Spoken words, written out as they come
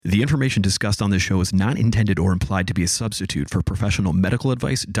The information discussed on this show is not intended or implied to be a substitute for professional medical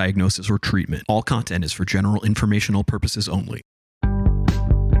advice, diagnosis, or treatment. All content is for general informational purposes only.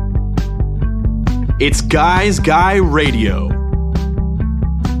 It's Guys Guy Radio.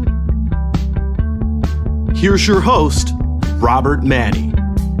 Here's your host, Robert Manni.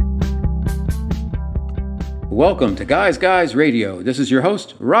 Welcome to Guys Guys Radio. This is your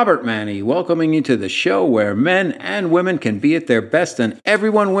host, Robert Manni, welcoming you to the show where men and women can be at their best and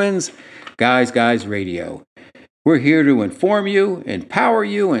everyone wins, Guys Guys Radio. We're here to inform you, empower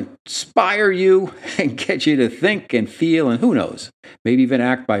you, inspire you, and get you to think and feel, and who knows, maybe even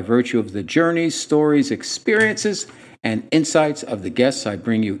act by virtue of the journeys, stories, experiences, and insights of the guests I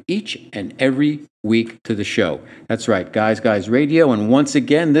bring you each and every week to the show. That's right, Guys Guys Radio. And once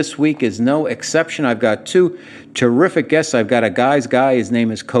again, this week is no exception. I've got two terrific guests. I've got a Guys Guy. His name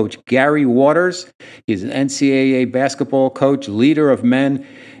is Coach Gary Waters. He's an NCAA basketball coach, leader of men,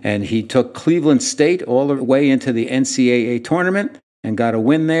 and he took Cleveland State all the way into the NCAA tournament and got a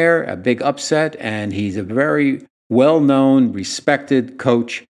win there, a big upset. And he's a very well-known, respected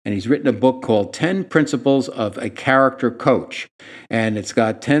coach. And he's written a book called 10 Principles of a Character Coach. And it's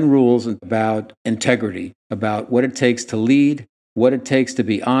got 10 rules about integrity, about what it takes to lead, what it takes to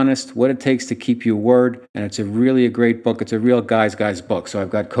be honest, what it takes to keep your word. And it's really a great book. It's a real Guys book. So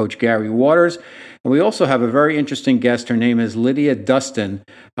I've got Coach Gary Waters. And we also have a very interesting guest. Her name is Lydia Dustin.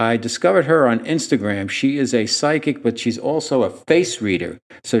 I discovered her on Instagram. She is a psychic, but she's also a face reader.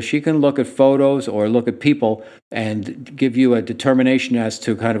 So she can look at photos or look at people and give you a determination as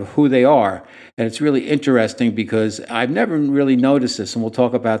to kind of who they are. And it's really interesting because I've never really noticed this, and we'll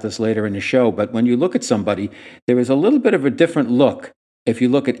talk about this later in the show, but when you look at somebody, there is a little bit of a different look if you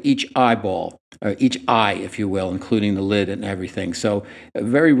look at each eyeball, or each eye, if you will, including the lid and everything. So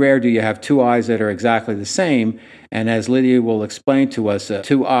very rare do you have two eyes that are exactly the same. And as Lydia will explain to us,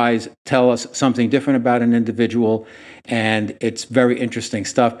 two eyes tell us something different about an individual. And it's very interesting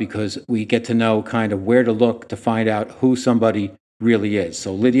stuff because we get to know kind of where to look to find out who somebody really is.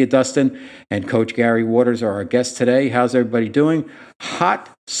 So Lydia Dustin and Coach Gary Waters are our guests today. How's everybody doing?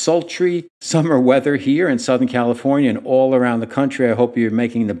 Hot, sultry summer weather here in Southern California and all around the country. I hope you're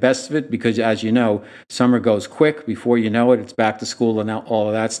making the best of it because, as you know, summer goes quick. Before you know it, it's back to school and all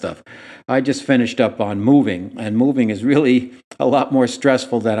of that stuff. I just finished up on moving, and moving is really a lot more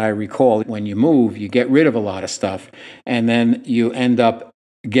stressful than I recall. When you move, you get rid of a lot of stuff, and then you end up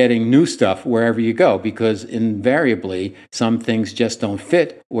getting new stuff wherever you go, because invariably some things just don't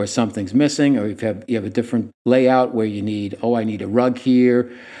fit, or something's missing, or you have a different layout where you need, I need a rug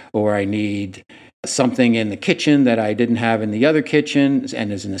here, or I need something in the kitchen that I didn't have in the other kitchen, and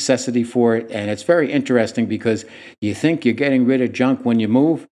there's a necessity for it. And it's very interesting because you think you're getting rid of junk when you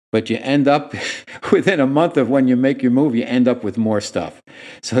move, but you end up, within a month of when you make your move, you end up with more stuff.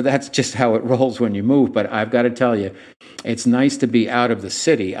 So that's just how it rolls when you move. But I've got to tell you, it's nice to be out of the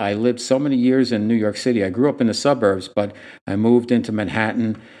city. I lived so many years in New York City. I grew up in the suburbs, but I moved into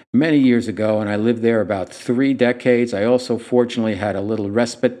Manhattan many years ago, and I lived there about 3 decades. I also fortunately had a little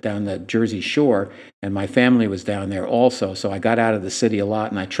respite down the Jersey Shore, and my family was down there also. So I got out of the city a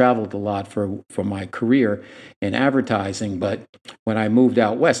lot, and I traveled a lot for my career in advertising. But when I moved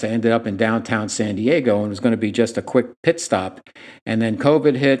out west, I ended up in downtown San Diego, and it was going to be just a quick pit stop. And then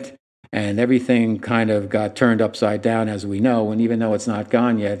COVID hit, and everything kind of got turned upside down, as we know. And even though it's not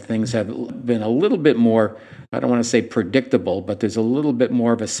gone yet, things have been a little bit more, I don't want to say predictable, but there's a little bit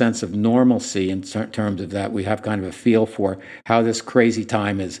more of a sense of normalcy in terms of that. We have kind of a feel for how this crazy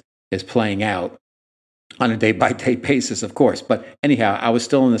time is playing out on a day-by-day basis, of course. But anyhow, I was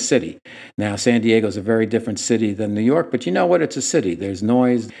still in the city. Now, San Diego is a very different city than New York, but you know what? It's a city. There's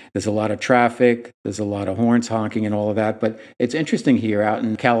noise. There's a lot of traffic. There's a lot of horns honking and all of that. But it's interesting here out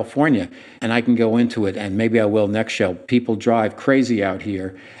in California, and I can go into it, and maybe I will next show. People drive crazy out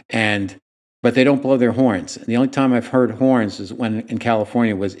here, but they don't blow their horns. The only time I've heard horns is when in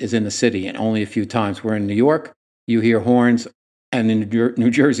California is in the city, and only a few times. We're in New York, you hear horns, and in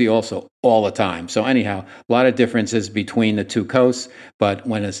New Jersey also all the time. So anyhow, a lot of differences between the two coasts. But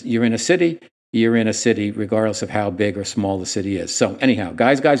when you're in a city, you're in a city regardless of how big or small the city is. So anyhow,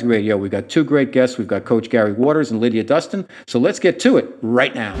 Guys Radio, we've got two great guests. We've got Coach Gary Waters and Lydia Dustin. So let's get to it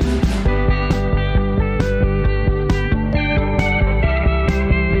right now.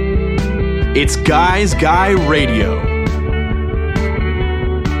 It's Guys Guy Radio.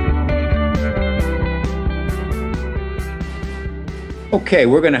 Okay,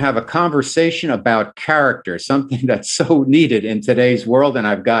 we're going to have a conversation about character, something that's so needed in today's world. And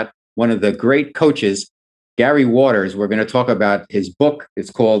I've got one of the great coaches, Gary Waters. We're going to talk about his book.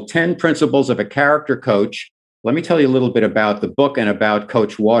 It's called 10 Principles of a Character Coach. Let me tell you a little bit about the book and about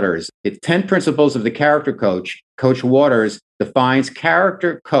Coach Waters. It's 10 Principles of the Character Coach. Coach Waters defines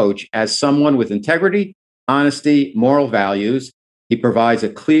character coach as someone with integrity, honesty, moral values. He provides a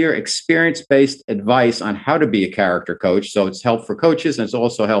clear, experience-based advice on how to be a character coach. So it's help for coaches and it's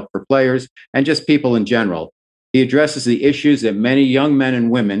also help for players and just people in general. He addresses the issues that many young men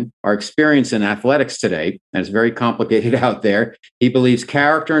and women are experiencing in athletics today, and it's very complicated out there. He believes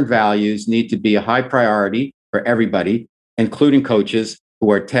character and values need to be a high priority for everybody, including coaches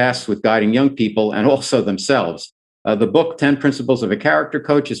who are tasked with guiding young people and also themselves. The book, 10 Principles of a Character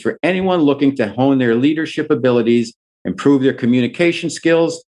Coach, is for anyone looking to hone their leadership abilities, improve their communication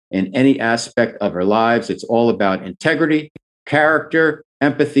skills in any aspect of their lives. It's all about integrity, character,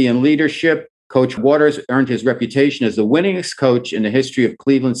 empathy, and leadership. Coach Waters earned his reputation as the winningest coach in the history of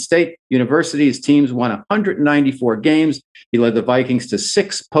Cleveland State University. His teams won 194 games. He led the Vikings to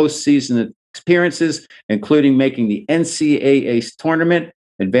 6 postseason appearances, including making the NCAA tournament,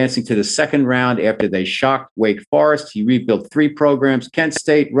 advancing to the second round after they shocked Wake Forest. He rebuilt 3 programs, Kent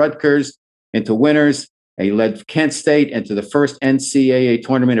State, Rutgers, into winners. He led Kent State into the first NCAA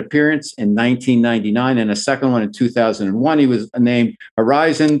tournament appearance in 1999 and a second one in 2001. He was named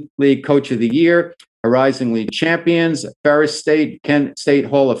Horizon League Coach of the Year, Horizon League champions, Ferris State, Kent State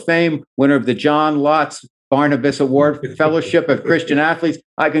Hall of Fame, winner of the John Lotz Barnabas Award, Fellowship of Christian Athletes.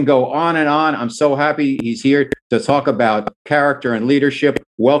 I can go on and on. I'm so happy he's here to talk about character and leadership.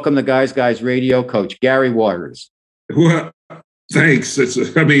 Welcome to Guys Radio, Coach Gary Waters. Well, thanks.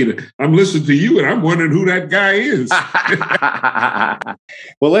 I'm listening to you and I'm wondering who that guy is.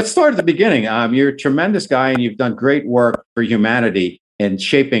 Well, let's start at the beginning. You're a tremendous guy and you've done great work for humanity in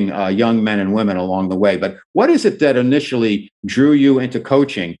shaping young men and women along the way. But what is it that initially drew you into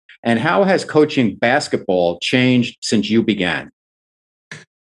coaching? And how has coaching basketball changed since you began?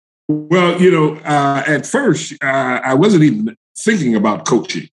 Well, at first, I wasn't even thinking about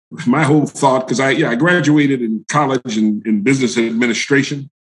coaching. My whole thought, because I graduated in college in business administration,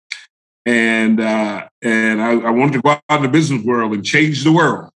 and I wanted to go out in the business world and change the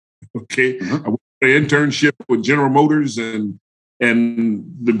world. Okay, I went to an internship with General Motors, and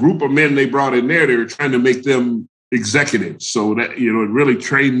the group of men they brought in there, they were trying to make them executives. So that it really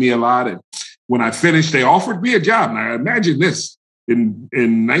trained me a lot. And when I finished, they offered me a job. Now imagine this: in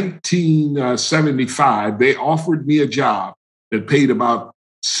 1975, they offered me a job that paid about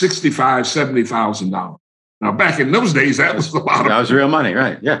 $65,000-$70,000. Now, back in those days, that was a lot. That was real money,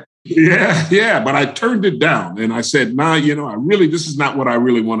 right? Yeah. Yeah. But I turned it down, and I said, "Nah, this is not what I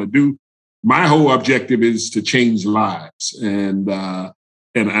really want to do. My whole objective is to change lives, and I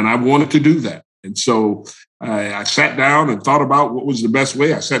wanted to do that." And so I sat down and thought about what was the best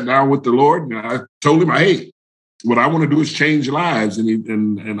way. I sat down with the Lord, and I told him, "Hey, what I want to do is change lives,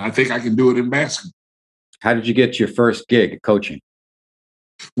 and I think I can do it in basketball." How did you get your first gig coaching?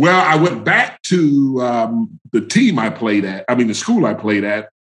 Well, I went back to the school I played at,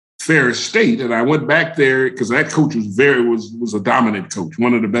 Ferris State, and I went back there because that coach was a dominant coach,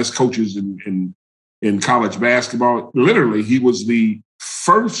 one of the best coaches in college basketball. Literally, he was the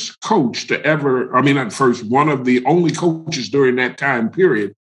first coach to one of the only coaches during that time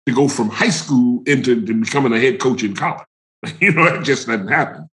period to go from high school into becoming a head coach in college. That just doesn't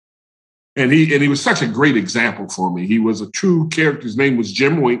happen. And he was such a great example for me. He was a true character. His name was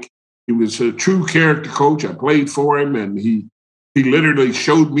Jim Wink. He was a true character coach. I played for him, and he literally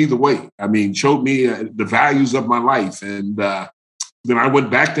showed me the way. Showed me the values of my life. And then I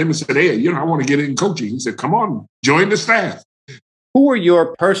went back to him and said, "Hey, I want to get in coaching." He said, "Come on, join the staff." Who were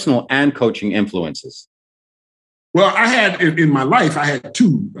your personal and coaching influences? Well, I had in my life, I had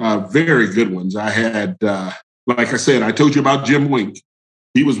 2 very good ones. I had, like I said, I told you about Jim Wink.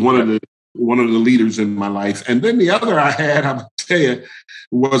 He was one of the leaders in my life. And then the other I had, I'm going to tell you,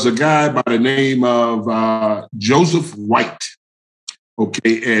 was a guy by the name of Joseph White.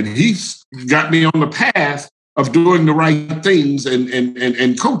 Okay. And he got me on the path of doing the right things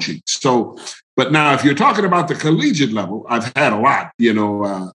and coaching. So, but now if you're talking about the collegiate level, I've had a lot,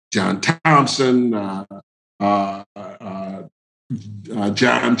 John Thompson,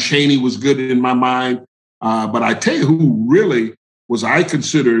 John Chaney was good in my mind. But I tell you who really was, I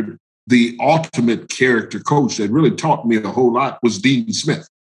considered the ultimate character coach that really taught me a whole lot, was Dean Smith.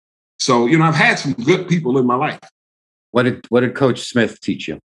 So, I've had some good people in my life. What did Coach Smith teach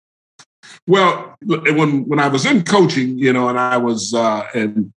you? Well, when I was in coaching, and I was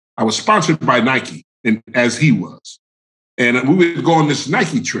sponsored by Nike, and as he was, and we would go on this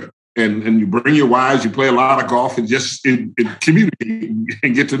Nike trip, and you bring your wives, you play a lot of golf, and just communicate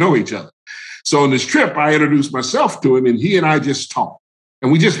and get to know each other. So on this trip, I introduced myself to him, and he and I just talked,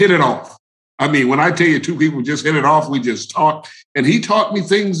 and we just hit it off. I mean, when I tell you two people just hit it off, we just talked. And he taught me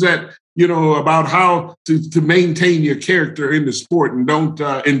things that, about how to maintain your character in the sport and don't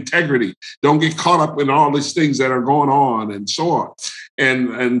integrity. Don't get caught up in all these things that are going on and so on.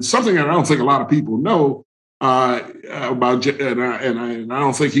 And something that I don't think a lot of people know about, and I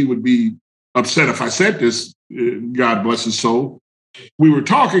don't think he would be upset if I said this, God bless his soul. We were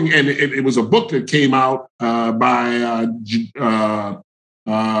talking, and it was a book that came out by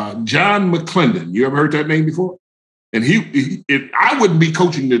John McClendon. You ever heard that name before? And I wouldn't be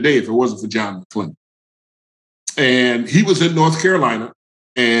coaching today if it wasn't for John McClendon. And he was in North Carolina,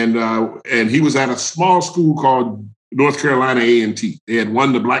 and he was at a small school called North Carolina A&T. They had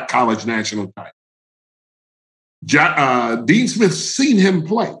won the Black College National title. Dean Smith seen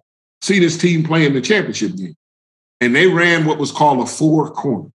his team play in the championship game. And they ran what was called a four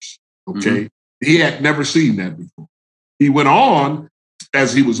corners, okay? Mm-hmm. He had never seen that before. He went on,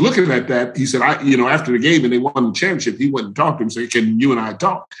 as he was looking at that, he said, after the game and they won the championship, he went and talked to him and said, can you and I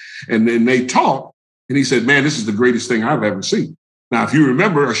talk? And then they talked, and he said, man, this is the greatest thing I've ever seen. Now, if you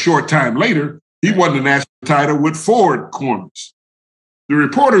remember, a short time later, he won the national title with four corners. The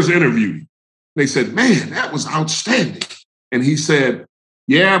reporters interviewed him. They said, man, that was outstanding. And he said,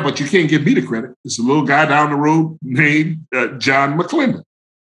 yeah, but you can't give me the credit. It's a little guy down the road named John McClendon.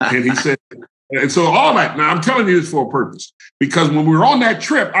 And he said, and so all that, now I'm telling you this for a purpose, because when we were on that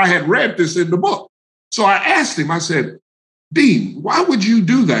trip, I had read this in the book. So I asked him, I said, Dean, why would you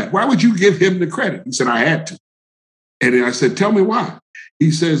do that? Why would you give him the credit? He said, I had to. And I said, tell me why.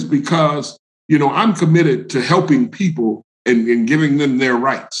 He says, because, I'm committed to helping people and giving them their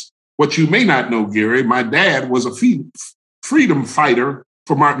rights. What you may not know, Gary, my dad was a freedom fighter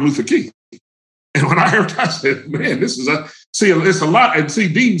for Martin Luther King. And when I heard that, I said, man, it's a lot. And see,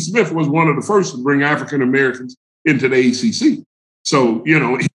 Dean Smith was one of the first to bring African Americans into the ACC. So,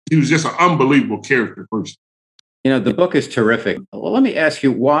 he was just an unbelievable character person. The book is terrific. Well, let me ask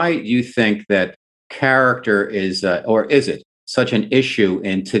you, why do you think that character is, or is it such an issue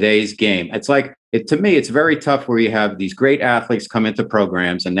in today's game? It's like, to me, it's very tough where you have these great athletes come into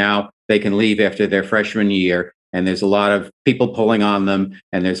programs and now they can leave after their freshman year. And there's a lot of people pulling on them,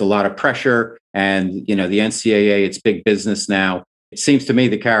 and there's a lot of pressure. And, the NCAA, it's big business now. It seems to me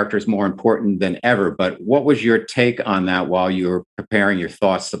the character is more important than ever. But what was your take on that while you were preparing your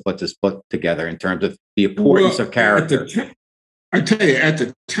thoughts to put this book together in terms of the importance of character? I tell you, at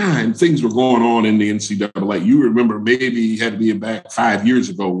the time, things were going on in the NCAA. You remember, maybe you had to be back 5 years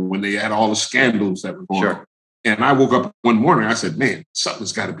ago when they had all the scandals that were going on. And I woke up one morning, I said, man,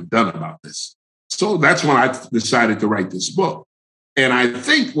 something's got to be done about this. So that's when I decided to write this book. And I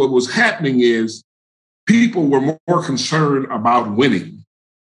think what was happening is people were more concerned about winning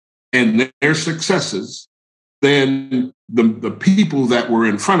and their successes than the people that were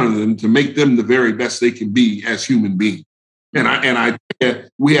in front of them to make them the very best they can be as human beings. And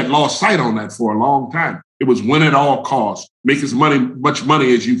we had lost sight on that for a long time. It was win at all costs, make as much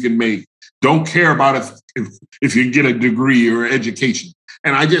money as you can make. Don't care about if you get a degree or education.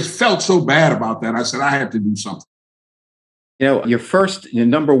 And I just felt so bad about that. I said, I had to do something. Your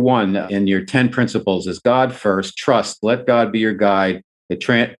number one in your 10 principles is God first, trust, let God be your guide.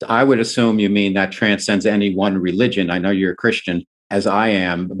 I would assume you mean that transcends any one religion. I know you're a Christian, as I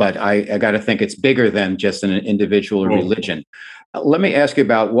am, but I got to think it's bigger than just an individual religion. Let me ask you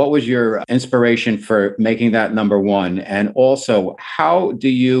about what was your inspiration for making that number one? And also, how do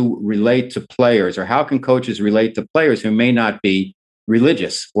you relate to players, or how can coaches relate to players who may not be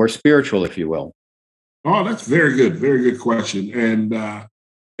religious or spiritual, if you will? Oh, that's very good. Very good question.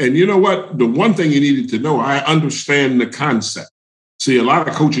 And you know what? The one thing you needed to know, I understand the concept. See, a lot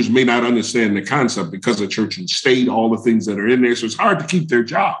of coaches may not understand the concept because of church and state, all the things that are in there. So it's hard to keep their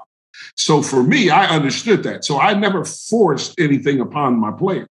job. So for me, I understood that. So I never forced anything upon my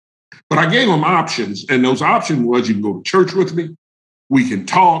player. But I gave them options. And those options was, you can go to church with me. We can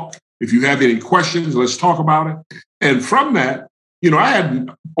talk. If you have any questions, let's talk about it. And from that, I had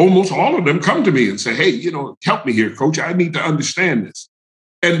almost all of them come to me and say, hey, help me here, coach. I need to understand this.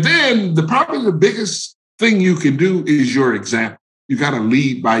 And then probably the biggest thing you can do is your example. You got to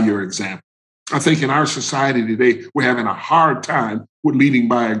lead by your example. I think in our society today, we're having a hard time with leading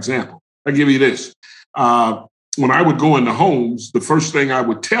by example. I'll give you this. When I would go into homes, the first thing I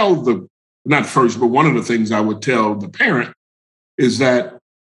would tell one of the things I would tell the parent is that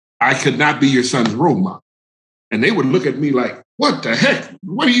I could not be your son's role model. And they would look at me like, what the heck?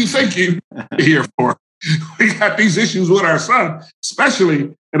 What do you think you're here for? We got these issues with our son,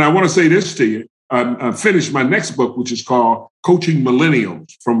 especially, and I want to say this to you. I finished my next book, which is called Coaching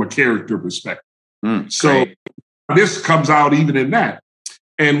Millennials from a Character Perspective. So this comes out even in that.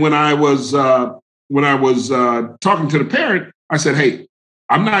 And when I was talking to the parent, I said, hey,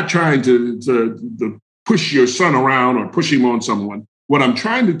 I'm not trying to push your son around or push him on someone. What I'm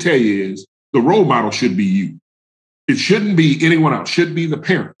trying to tell you is the role model should be you. It shouldn't be anyone else. It should be the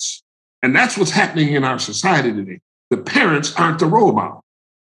parents. And that's what's happening in our society today. The parents aren't the role model.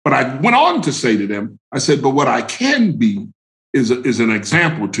 But I went on to say to them, I said, but what I can be is an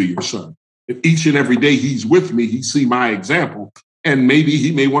example to your son. If each and every day he's with me, he see my example, and maybe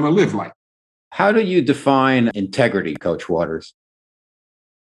he may want to live like it. How do you define integrity, Coach Waters?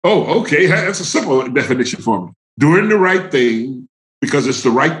 Oh, okay. That's a simple definition for me. Doing the right thing because it's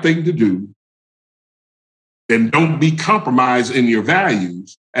the right thing to do. And don't be compromised in your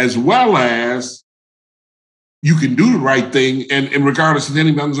values, as well as you can do the right thing and regardless of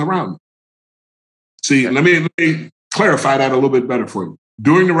anyone's around you. See, let me clarify that a little bit better for you.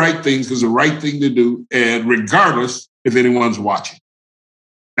 Doing the right things is the right thing to do, and regardless if anyone's watching.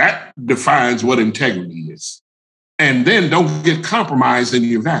 That defines what integrity is. And then don't get compromised in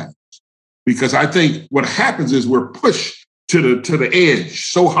your values. Because I think what happens is we're pushed to the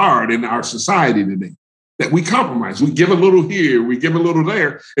edge so hard in our society today that we compromise. We give a little here, we give a little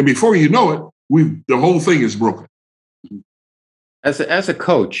there, and before you know it, the whole thing is broken. As a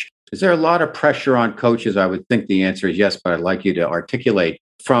coach, is there a lot of pressure on coaches? I would think the answer is yes, but I'd like you to articulate.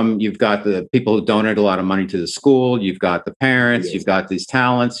 You've got the people who donate a lot of money to the school, you've got the parents, yes. You've got these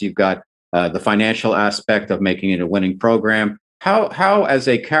talents, you've got the financial aspect of making it a winning program. How as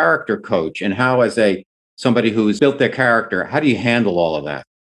a character coach and how as somebody who's built their character, how do you handle all of that?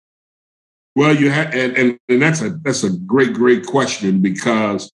 Well, you have, and that's a great question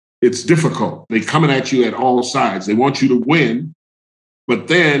because it's difficult. They're coming at you at all sides. They want you to win, but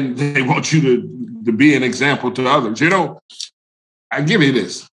then they want you to be an example to others. You know, I give you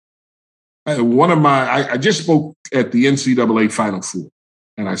this. I just spoke at the NCAA Final Four,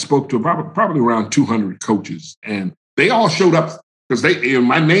 and I spoke to probably around 200 coaches, and they all showed up because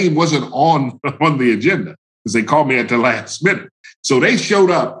my name wasn't on the agenda because they called me at the last minute. So they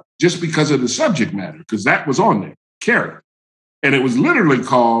showed up just because of the subject matter, because that was on there, character. And it was literally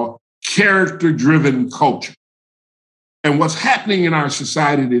called character-driven culture. And what's happening in our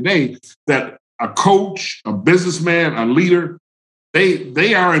society today, that a coach, a businessman, a leader,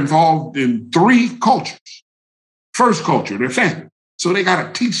 they are involved in 3 cultures. First culture, their family. So they got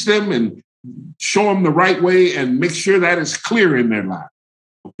to teach them and show them the right way and make sure that is clear in their life.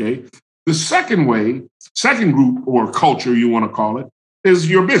 Okay. The second group or culture, you want to call it, is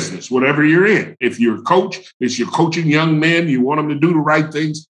your business, whatever you're in. If you're a coach, it's you're coaching young men, you want them to do the right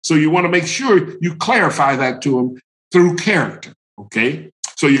things. So you want to make sure you clarify that to them through character, okay?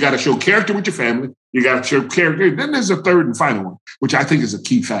 So you got to show character with your family. You got to show character. Then there's a third and final one, which I think is a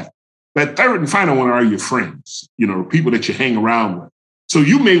key factor. That third and final one are your friends, people that you hang around with. So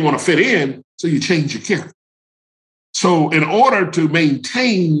you may want to fit in, so you change your character. So in order to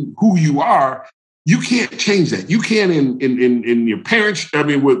maintain who you are, you can't change that. You can't in your parents,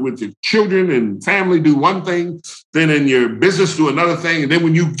 with your children and family do one thing, then in your business do another thing. And then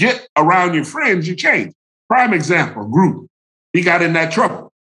when you get around your friends, you change. Prime example, Group. He got in that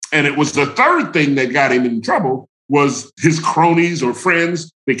trouble. And it was the third thing that got him in trouble was his cronies or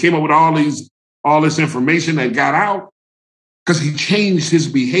friends. They came up with all this information that got out because he changed his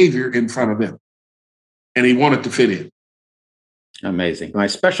behavior in front of them. And he wanted to fit in. Amazing. My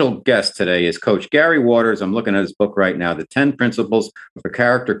special guest today is Coach Gary Waters. I'm looking at his book right now, The 10 Principles of a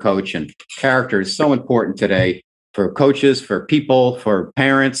Character Coach. And character is so important today for coaches, for people, for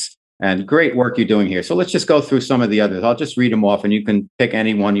parents, and great work you're doing here. So let's just go through some of the others. I'll just read them off and you can pick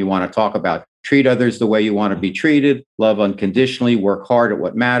any one you want to talk about. Treat others the way you want to be treated. Love unconditionally. Work hard at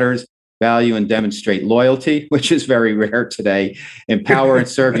what matters. Value and demonstrate loyalty, which is very rare today. Empower and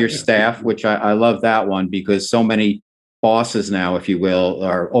serve your staff, which I love that one because so many bosses now, if you will,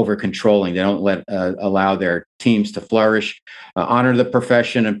 are over controlling. They don't allow their teams to flourish. Honor the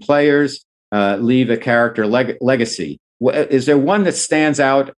profession and players. Leave a character legacy. Is there one that stands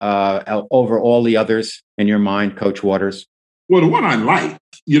out over all the others in your mind, Coach Waters? Well, the one I like,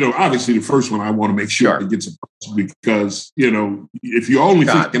 obviously the first one I want to make sure it gets across because, if you're only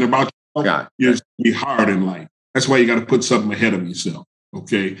thinking about yourself, you're going to be hard in life. That's why you got to put something ahead of yourself.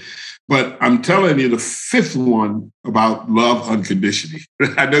 Okay. But I'm telling you, the fifth one about love unconditionally.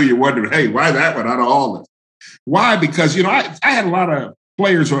 I know you're wondering, hey, why that one out of all of them? Why? Because, I had a lot of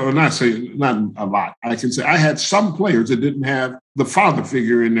players, or not a lot. I can say I had some players that didn't have the father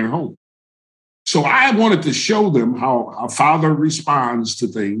figure in their home. So I wanted to show them how a father responds to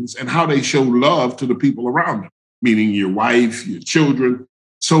things and how they show love to the people around them, meaning your wife, your children.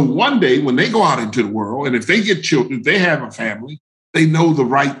 So one day when they go out into the world, and if they get children, if they have a family, they know the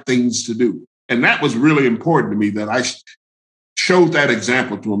right things to do. And that was really important to me, that I showed that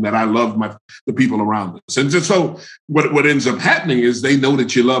example to them, that I love the people around us. And just so what ends up happening is they know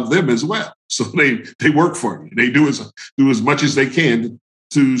that you love them as well. So they work for you. They do as much as they can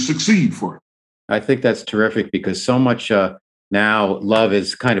to succeed for you. I think that's terrific, because so much now love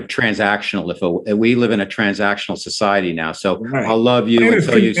is kind of transactional. If we live in a transactional society now, so right. I'll love you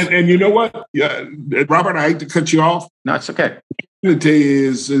until you. And you know what, Robert, I hate to cut you off. No, it's okay. I'm going to tell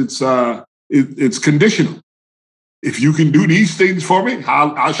you it's conditional. If you can do these things for me,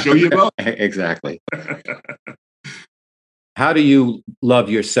 I'll show you love. Exactly. How do you love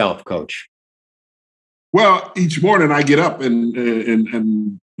yourself, Coach? Well, each morning I get up and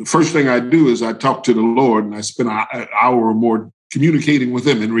the first thing I do is I talk to the Lord, and I spend an hour or more communicating with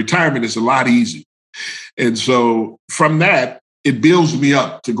Him. And retirement is a lot easier. And so from that, it builds me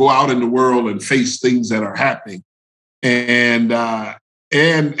up to go out in the world and face things that are happening. And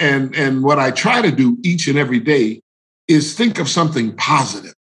what I try to do each and every day is think of something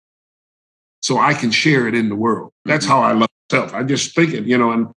positive so I can share it in the world. That's how I love myself. I just think it,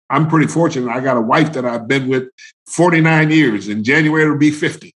 and I'm pretty fortunate. I got a wife that I've been with 49 years. In January, it'll be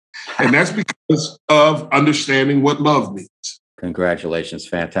 50. And that's because of understanding what love means. Congratulations.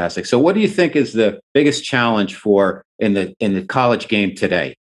 Fantastic. So what do you think is the biggest challenge in the college game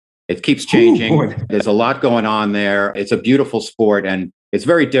today? It keeps changing. There's a lot going on there. It's a beautiful sport, and it's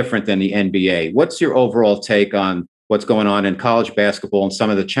very different than the NBA. What's your overall take on what's going on in college basketball and some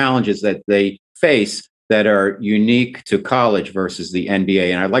of the challenges that they face that are unique to college versus the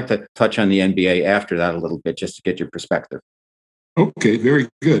NBA? And I'd like to touch on the NBA after that a little bit, just to get your perspective. Okay, very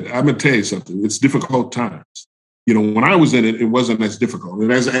good. I'm going to tell you something. It's difficult times. When I was in it, it wasn't as difficult.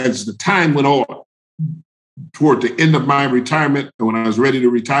 And as the time went on, toward the end of my retirement, and when I was ready to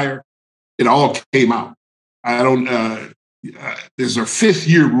retire, it all came out. There's a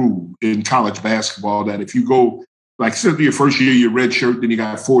 5th-year rule in college basketball that if you go, like, certainly your first year, you red shirt, then you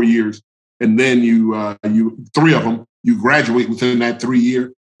got 4 years, and then you 3 of them, you graduate within that 3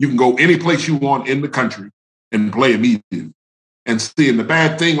 year. You can go any place you want in the country and play immediately. And the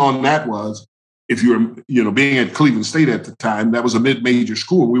bad thing on that was, if you were, being at Cleveland State at the time, that was a mid-major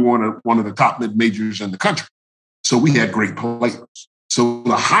school. We were one of the top mid-majors in the country. So we had great players. So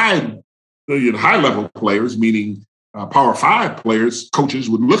the high-level players, meaning Power 5 players, coaches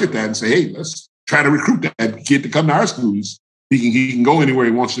would look at that and say, hey, let's try to recruit that kid to come to our schools. He can go anywhere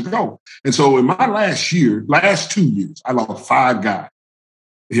he wants to go. And so in my last 2 years, I lost 5 guys,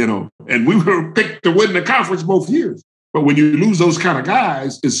 and we were picked to win the conference both years. But when you lose those kind of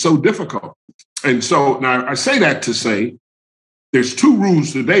guys, it's so difficult. And so now I say that to say there's 2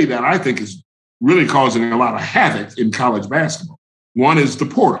 rules today that I think is really causing a lot of havoc in college basketball. One is the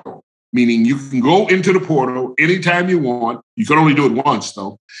portal, meaning you can go into the portal anytime you want. You can only do it once,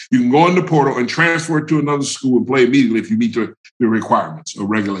 though. You can go in the portal and transfer it to another school and play immediately if you meet the requirements or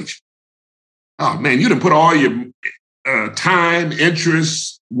regulation. Oh, man, you done put all your time,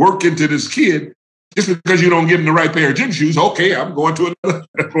 interest, work into this kid. Just because you don't give him the right pair of gym shoes, okay, I'm going to another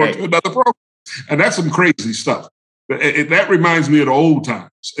program. And that's some crazy stuff. That reminds me of the old times.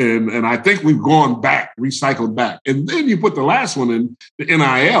 And I think we've gone back, recycled back. And then you put the last one in, the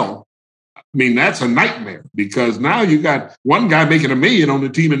NIL. I mean, that's a nightmare, because now you got one guy making $1 million on the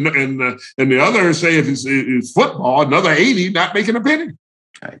team and the other, say, if it's football, another 80 not making a penny.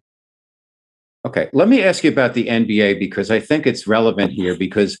 Okay, let me ask you about the NBA, because I think it's relevant here,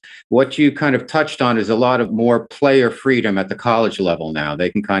 because what you kind of touched on is a lot of more player freedom at the college level now. They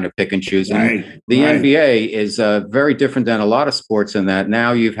can kind of pick and choose. Right, and the NBA is very different than a lot of sports in that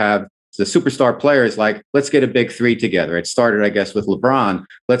now you have the superstar players like, let's get a big 3 together. It started, I guess, with LeBron.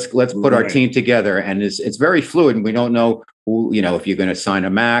 Let's put our team together. And it's very fluid, and we don't know who, if you're going to sign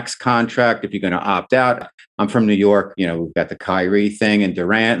a max contract, if you're going to opt out. I'm from New York, we've got the Kyrie thing and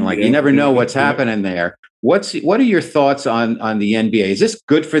Durant, and you never know what's happening there. What are your thoughts on the NBA? Is this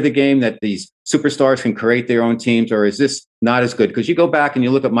good for the game that these superstars can create their own teams, or is this not as good? Because you go back and you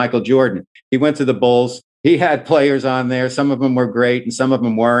look at Michael Jordan. He went to the Bulls. He had players on there. Some of them were great and some of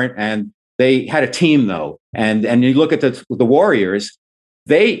them weren't. And they had a team, though. And you look at the Warriors,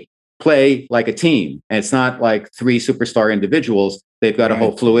 they play like a team. And it's not like 3 superstar individuals. They've got a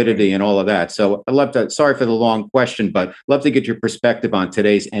whole fluidity and all of that. So I'd love to, sorry for the long question, but love to get your perspective on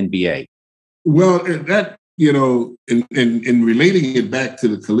today's NBA. Well, that, in relating it back to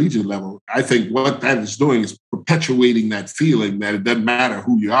the collegiate level, I think what that is doing is perpetuating that feeling that it doesn't matter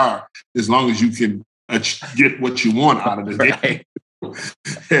who you are, as long as you can get what you want out of the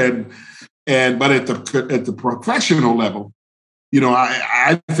game. But at the professional level,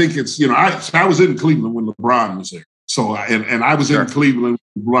 I think it's, I was in Cleveland when LeBron was there. So, and I was in Cleveland.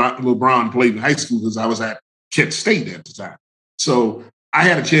 LeBron played in high school because I was at Kent State at the time. So I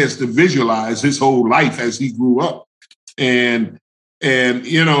had a chance to visualize his whole life as he grew up. And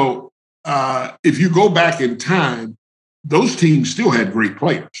you know, if you go back in time, those teams still had great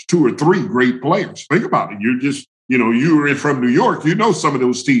players, 2 or 3 great players. Think about it. You were from New York. You know, some of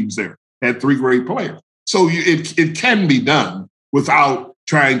those teams there had 3 great players. So it can be done without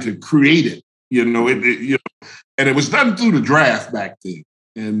trying to create it. And it was done through the draft back then.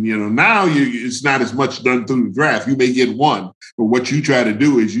 And, now it's not as much done through the draft. You may get one, but what you try to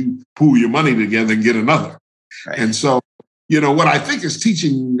do is you pool your money together and get another. Right. And so, what I think is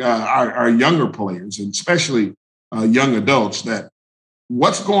teaching our younger players, and especially young adults, that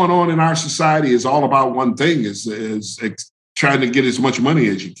what's going on in our society is all about one thing, is trying to get as much money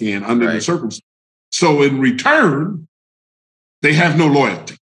as you can under the circumstances. So in return, they have no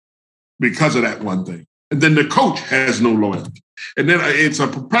loyalty because of that one thing. And then the coach has no loyalty. And then it's a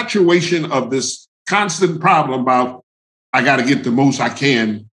perpetuation of this constant problem about, I got to get the most I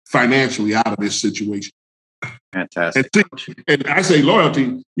can financially out of this situation. Fantastic. And I say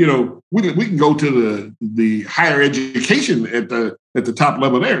loyalty, we can go to the higher education at the top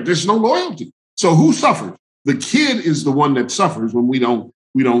level there. There's no loyalty. So who suffers? The kid is the one that suffers when we don't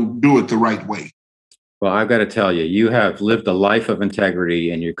do it the right way. Well, I've got to tell you, you have lived a life of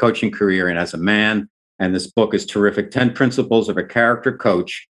integrity in your coaching career and as a man. And this book is terrific. 10 Principles of a Character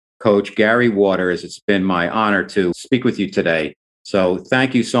Coach, Coach Gary Waters. It's been my honor to speak with you today. So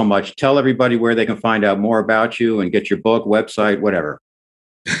thank you so much. Tell everybody where they can find out more about you and get your book, website, whatever.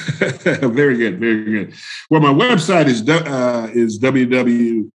 Very good. Very good. Well, my website is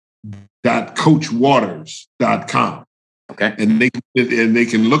www.coachwaters.com. Okay. And they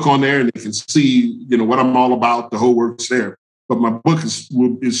can look on there and they can see, what I'm all about. The whole works there. But my book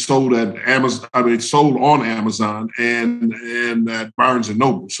is sold at Amazon. It's sold on Amazon and at Barnes and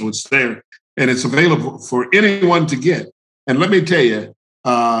Noble. So it's there and it's available for anyone to get. And let me tell you,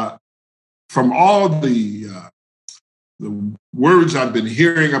 from all the words I've been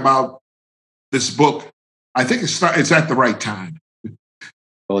hearing about this book, I think it's at the right time.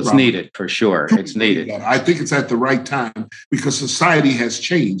 Well, it's needed for sure. It's needed. I think it's at the right time because society has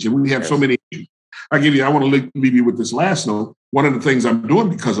changed and we have so many issues. I want to leave you with this last note. One of the things I'm doing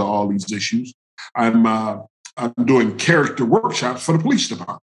because of all these issues, I'm doing character workshops for the police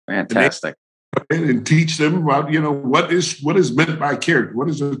department. Fantastic. And teach them about, what is meant by character? What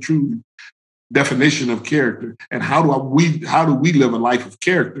is a true definition of character? And how do we live a life of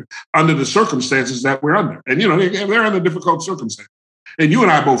character under the circumstances that we're under? And, they're under difficult circumstances. And you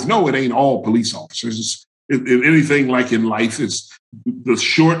and I both know it ain't all police officers. In anything like in life, it's the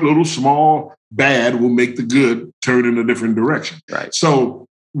short, little, small bad will make the good turn in a different direction. Right. So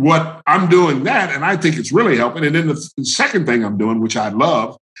what I'm doing that, and I think it's really helping. And then the second thing I'm doing, which I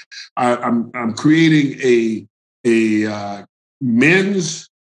love, I'm creating a men's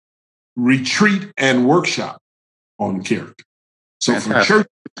retreat and workshop on character. So for church,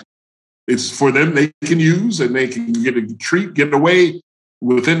 it's for them, they can use and they can get a retreat, get away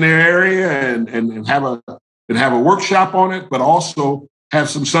within their area and have a workshop on it, but also have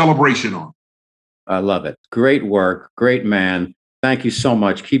some celebration on it. I love it. Great work. Great man. Thank you so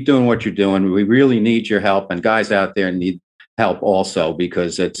much. Keep doing what you're doing. We really need your help, and guys out there need help also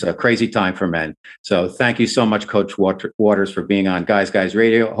because it's a crazy time for men. So thank you so much, Coach Waters, for being on Guys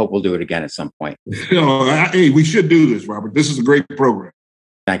Radio. Hope we'll do it again at some point. Hey, we should do this, Robert. This is a great program.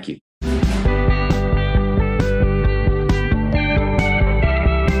 Thank you.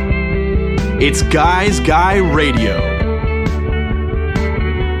 It's Guys Guy Radio.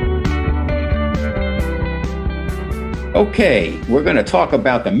 Okay, we're going to talk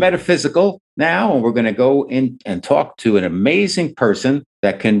about the metaphysical now, and we're going to go in and talk to an amazing person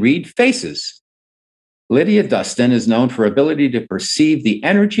that can read faces. Lydia Dustin is known for her ability to perceive the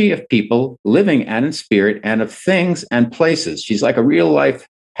energy of people living and in spirit and of things and places. She's like a real-life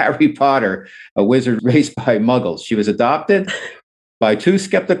Harry Potter, a wizard raised by muggles. She was adopted by 2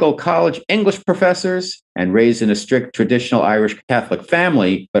 skeptical college English professors and raised in a strict traditional Irish Catholic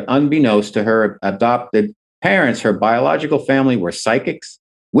family, but unbeknownst to her adopted parents, her biological family were psychics,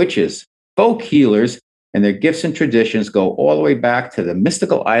 witches, folk healers, and their gifts and traditions go all the way back to the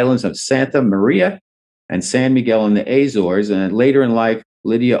mystical islands of Santa Maria and San Miguel in the Azores. And later in life,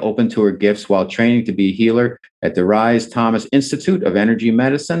 Lydia opened to her gifts while training to be a healer at the Rise Thomas Institute of Energy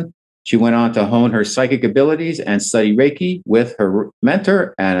Medicine. She went on to hone her psychic abilities and study Reiki with her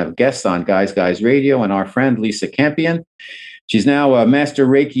mentor and a guest on Guys Radio and our friend Lisa Campion. She's now a master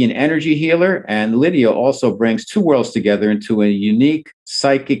Reiki and energy healer, and Lydia also brings 2 worlds together into a unique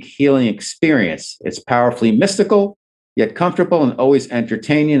psychic healing experience. It's powerfully mystical yet comfortable and always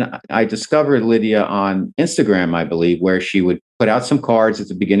entertaining. I discovered Lydia on Instagram, I believe, where she would put out some cards at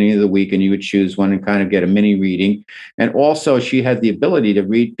the beginning of the week and you would choose one and kind of get a mini reading. And also she had the ability to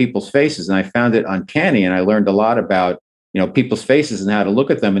read people's faces. And I found it uncanny. And I learned a lot about, people's faces and how to look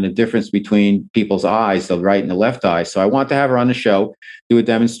at them and the difference between people's eyes, the right and the left eye. So I want to have her on the show, do a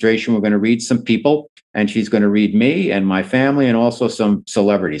demonstration. We're going to read some people and she's going to read me and my family and also some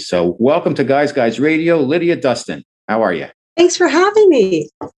celebrities. So welcome to Guys Guys Radio, Lydia Dustin. How are you? Thanks for having me.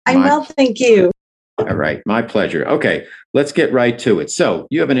 I'm well, thank you. All right, my pleasure. Okay, let's get right to it. So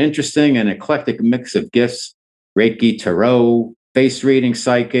you have an interesting and eclectic mix of gifts, Reiki, Tarot, face reading,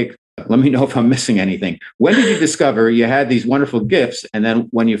 psychic. Let me know if I'm missing anything. When did you discover you had these wonderful gifts? And then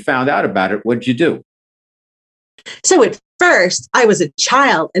when you found out about it, what did you do? So at first, I was a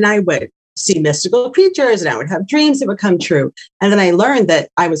child and I would see mystical creatures and I would have dreams that would come true. And then I learned that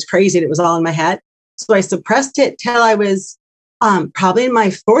I was crazy and it was all in my head. So I suppressed it till I was probably in my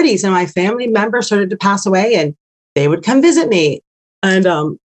 40s and my family members started to pass away and they would come visit me.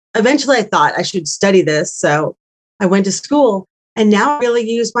 And eventually I thought I should study this. So I went to school and now I really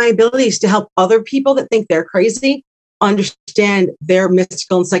use my abilities to help other people that think they're crazy understand their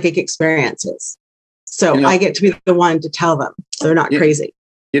mystical and psychic experiences. So I get to be the one to tell them they're not crazy.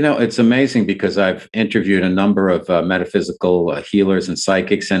 It's amazing because I've interviewed a number of metaphysical healers and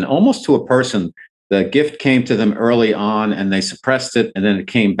psychics, and almost to a person, the gift came to them early on and they suppressed it and then it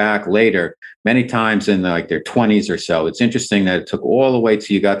came back later, many times in like their 20s or so. It's interesting that it took all the way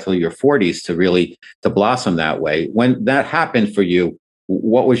till you got to your 40s to blossom that way. When that happened for you,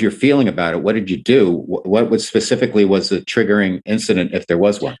 what was your feeling about it? What did you do? What specifically was the triggering incident, if there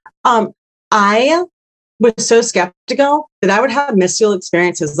was one? I was so skeptical that I would have mystical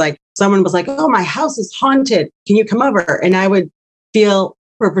experiences. Like someone was like, oh, my house is haunted. Can you come over? And I would feel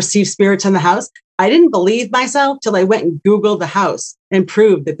or perceive spirits in the house. I didn't believe myself till I went and Googled the house and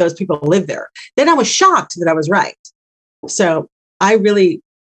proved that those people lived there. Then I was shocked that I was right. So I really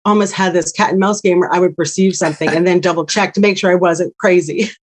almost had this cat and mouse game where I would perceive something and then double check to make sure I wasn't crazy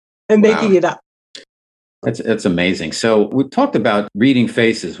and making it up. That's amazing. So we talked about reading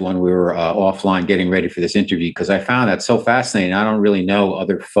faces when we were offline getting ready for this interview, because I found that so fascinating. I don't really know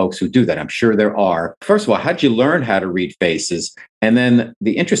other folks who do that. I'm sure there are. First of all, how'd you learn how to read faces? And then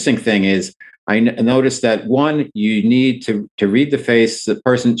the interesting thing is, I noticed that one, you need to read the face. The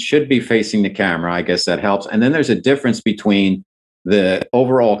person should be facing the camera. I guess that helps. And then there's a difference between the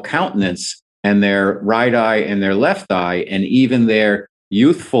overall countenance and their right eye and their left eye, and even their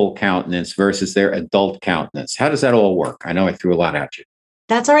youthful countenance versus their adult countenance. How does that all work? I know I threw a lot at you.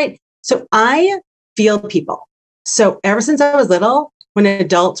 That's all right. So I feel people. So ever since I was little, when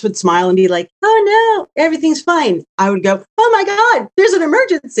adults would smile and be like, oh no, everything's fine, I would go, oh my God, there's an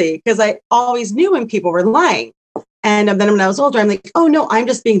emergency. Because I always knew when people were lying. And then when I was older, I'm like, oh no, I'm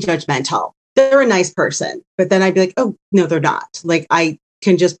just being judgmental. They're a nice person. But then I'd be like, oh no, they're not. Like I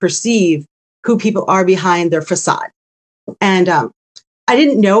can just perceive who people are behind their facade. And I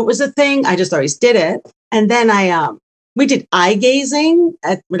didn't know it was a thing. I just always did it. And then we did eye gazing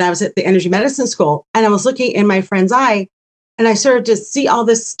when I was at the energy medicine school. And I was looking in my friend's eye and I started to see all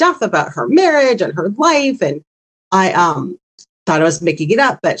this stuff about her marriage and her life. And I thought I was making it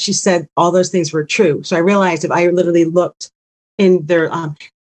up, but she said all those things were true. So I realized if I literally looked in their,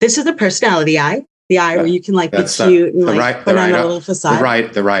 this is the personality eye, the eye where you can like be cute and like put on a little facade.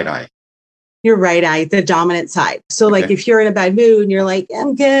 The right eye. Your right eye, the dominant side. So like if you're in a bad mood and you're like,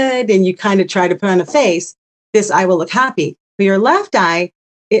 I'm good, and you kind of try to put on a face, this eye will look happy. But your left eye,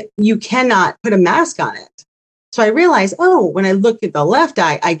 you cannot put a mask on it. So I realized, oh, when I look at the left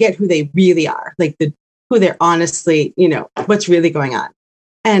eye, I get who they really are, like who they're honestly, what's really going on.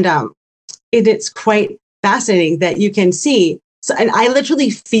 And it's quite fascinating that you can see. So, and I literally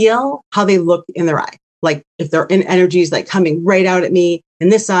feel how they look in their eye. Like if they're in energies like coming right out at me in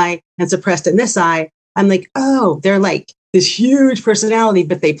this eye and suppressed in this eye, I'm like, oh, they're like this huge personality,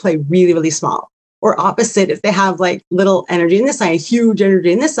 but they play really, really small. Or opposite, if they have like little energy in this eye, huge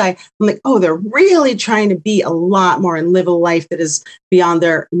energy in this eye, I'm like, oh, they're really trying to be a lot more and live a life that is beyond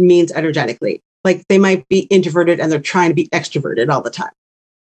their means energetically. Like they might be introverted and they're trying to be extroverted all the time.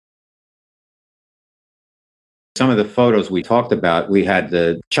 Some of the photos we talked about, we had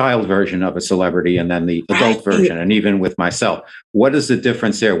the child version of a celebrity and then the adult version, and even with myself. What is the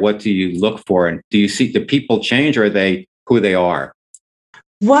difference there? What do you look for? And do you see the people change, or are they who they are?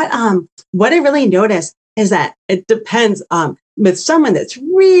 What I really notice is that it depends with someone that's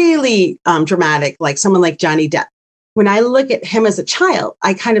really dramatic, like someone like Johnny Depp. When I look at him as a child,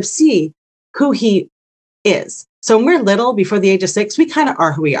 I kind of see who he is. So when we're little, before the age of 6, we kind of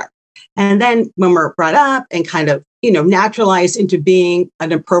are who we are. And then when we're brought up and kind of naturalized into being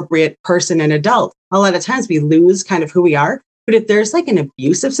an appropriate person and adult. A lot of times we lose kind of who we are. But if there's like an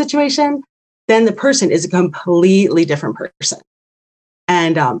abusive situation, then the person is a completely different person.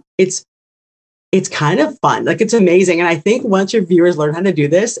 And it's kind of fun. Like, it's amazing. And I think once your viewers learn how to do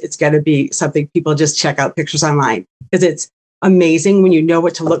this, it's got to be something people just check out pictures online, because it's amazing when you know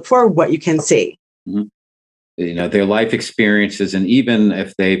what to look for, what you can see. Mm-hmm. Their life experiences, and even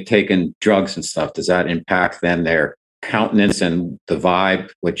if they've taken drugs and stuff, does that impact then their countenance and the vibe,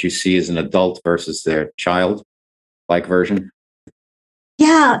 what you see as an adult versus their child-like version?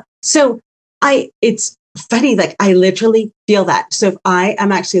 Yeah. So it's funny, like I literally feel that. So if I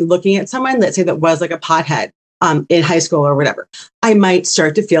am actually looking at someone, let's say that was like a pothead in high school or whatever, I might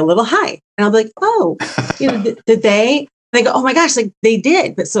start to feel a little high. And I'll be like, oh, did they? And I go, oh my gosh, like they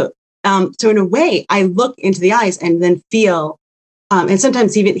did. But so in a way, I look into the eyes and then feel, and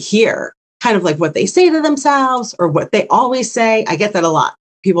sometimes even hear kind of like what they say to themselves or what they always say. I get that a lot.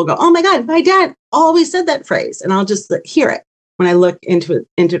 People go, oh my God, my dad always said that phrase. And I'll just hear it when I look into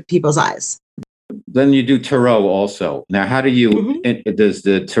people's eyes. Then you do tarot also. Now, how do you, does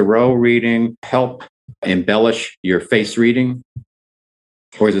the tarot reading help embellish your face reading?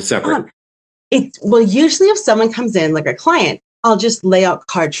 Or is it separate? Well, usually if someone comes in, like a client, I'll just lay out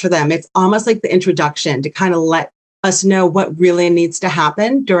cards for them. It's almost like the introduction to kind of let us know what really needs to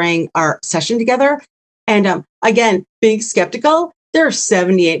happen during our session together. And again, being skeptical, there are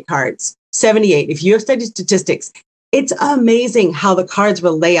 78 cards, 78. If you have studied statistics, it's amazing how the cards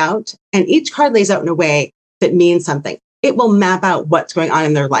will lay out, and each card lays out in a way that means something. It will map out what's going on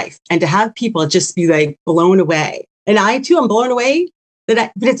in their life, and to have people just be like blown away. And I too am blown away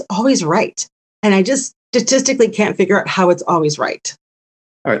but it's always right. And I just statistically can't figure out how it's always right.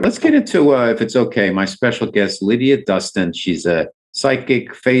 All right, let's get into, if it's okay, my special guest, Lydia Dustin. She's a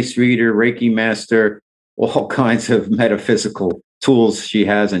psychic, face reader, Reiki master, all kinds of metaphysical tools she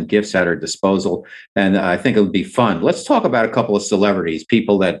has and gifts at her disposal. And I think it would be fun. Let's talk about a couple of celebrities,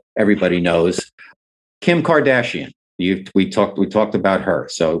 people that everybody knows. Kim Kardashian. We talked about her.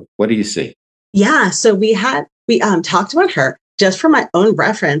 So what do you see? Yeah. So we talked about her. Just for my own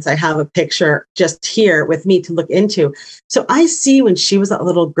reference, I have a picture just here with me to look into. So I see when she was a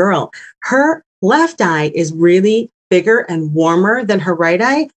little girl, her left eye is really bigger and warmer than her right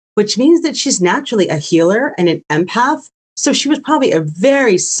eye, which means that she's naturally a healer and an empath. So she was probably a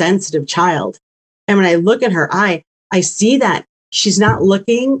very sensitive child. And when I look at her eye, I see that she's not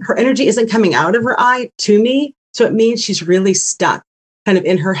looking, her energy isn't coming out of her eye to me. So it means she's really stuck kind of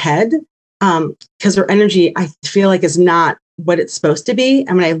in her head, because her energy, I feel like, is not what it's supposed to be.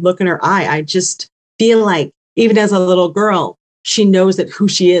 And when I look in her eye, I just feel like even as a little girl, she knows that who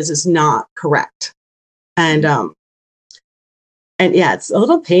she is not correct. And yeah, it's a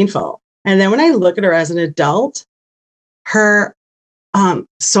little painful. And then when I look at her as an adult, her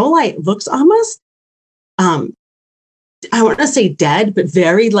soul light looks almost, I want to say dead, but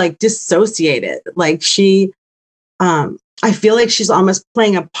very like dissociated. Like she, I feel like she's almost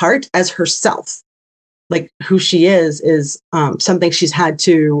playing a part as herself. Like who she is something she's had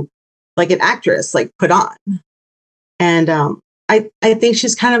to, like an actress, like put on. And I think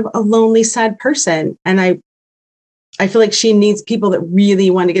she's kind of a lonely, sad person. And I feel like she needs people that really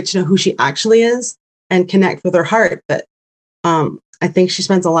want to get to know who she actually is and connect with her heart. But I think she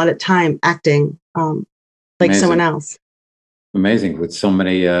spends a lot of time acting like Amazing. Someone else. Amazing, with so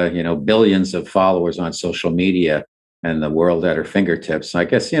many, billions of followers on social media and the world at her fingertips. I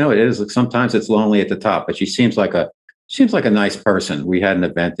guess, it is, sometimes it's lonely at the top, but she seems like a nice person. We had an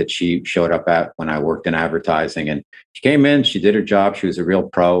event that she showed up at when I worked in advertising, and she came in, she did her job. She was a real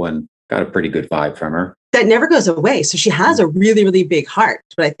pro and got a pretty good vibe from her. That never goes away. So she has a really, really big heart,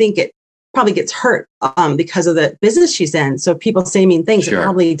 but I think it probably gets hurt because of the business she's in. So people say mean things. Sure. It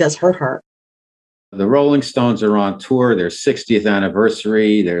probably does hurt her. The Rolling Stones are on tour, their 60th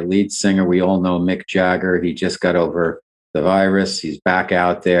anniversary. Their lead singer, we all know, Mick Jagger. He just got over the virus. He's back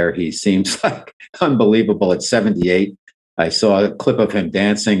out there. He seems like unbelievable at 78. I saw a clip of him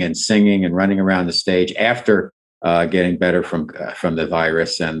dancing and singing and running around the stage after getting better from the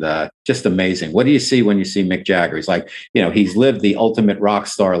virus, and just amazing. What do you see when you see Mick Jagger? He's like, he's lived the ultimate rock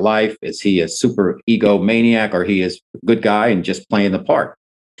star life. Is he a super egomaniac, or he is a good guy and just playing the part?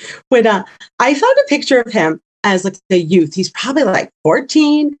 When I found a picture of him as like a youth, he's probably like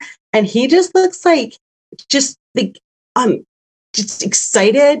 14, and he just looks like just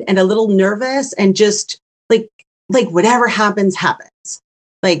excited and a little nervous, and just like whatever happens.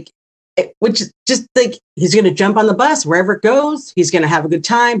 Which is just like he's going to jump on the bus wherever it goes. He's going to have a good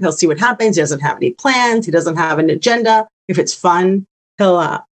time. He'll see what happens. He doesn't have any plans. He doesn't have an agenda. If it's fun,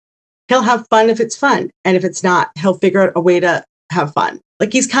 he'll he'll have fun if it's fun. And if it's not, he'll figure out a way to have fun.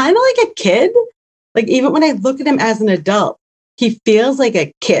 Like he's kind of like a kid. Like even when I look at him as an adult, he feels like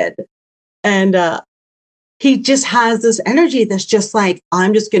a kid. And he just has this energy that's just like,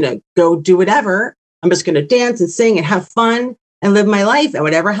 I'm just going to go do whatever. I'm just going to dance and sing and have fun and live my life. And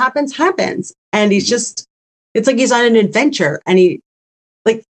whatever happens, happens. And he's just, it's like he's on an adventure. And he,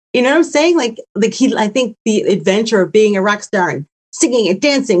 like, you know what I'm saying? Like I think the adventure of being a rock star and singing and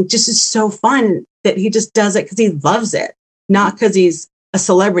dancing just is so fun that he just does it because he loves it, not because he's a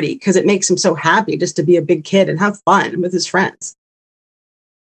celebrity, because it makes him so happy just to be a big kid and have fun with his friends.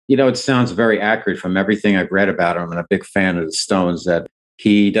 You know, it sounds very accurate from everything I've read about him. I'm a big fan of the Stones, that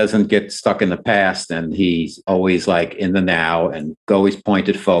he doesn't get stuck in the past and he's always like in the now and always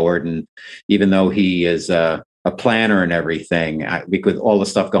pointed forward. And even though he is a planner and everything, with all the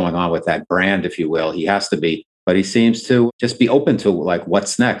stuff going on with that brand, if you will, he has to be. But he seems to just be open to like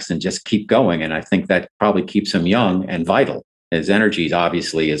what's next and just keep going. And I think that probably keeps him young and vital. His energy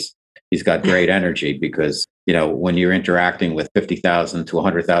obviously he's got great energy because, you know, when you're interacting with 50,000 to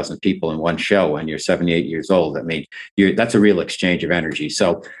 100,000 people in one show and you're 78 years old, I mean, that's a real exchange of energy.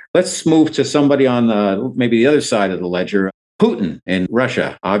 So let's move to somebody on maybe the other side of the ledger, Putin in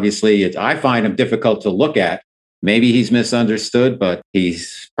Russia. Obviously, I find him difficult to look at. Maybe he's misunderstood, but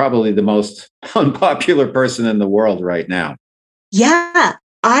he's probably the most unpopular person in the world right now. Yeah,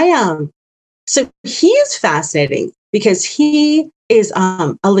 so he is fascinating because he is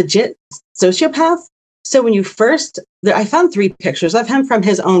a legit sociopath. So when you I found 3 pictures of him from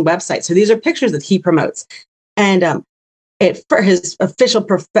his own website. So these are pictures that he promotes. And for his official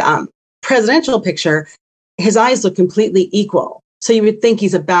presidential picture, his eyes look completely equal. So you would think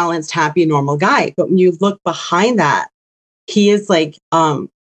he's a balanced, happy, normal guy. But when you look behind that, he is like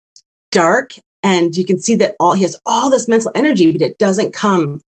dark. And you can see that he has all this mental energy, but it doesn't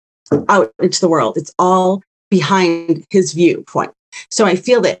come out into the world. It's all behind his viewpoint. So I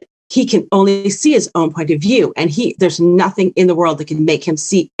feel that he can only see his own point of view, and there's nothing in the world that can make him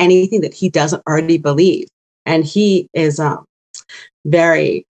see anything that he doesn't already believe. And he is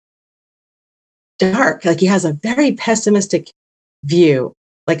very dark. Like he has a very pessimistic view.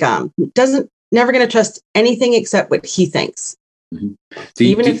 Like never going to trust anything except what he thinks,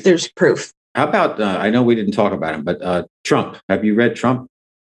 even if there's proof. How about I know we didn't talk about him, but Trump? Have you read Trump?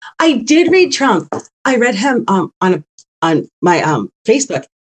 I did read Trump. I read him on my Facebook.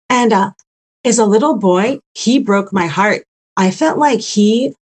 And as a little boy, he broke my heart. I felt like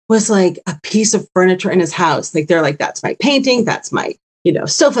he was like a piece of furniture in his house. Like they're like, that's my painting, that's my,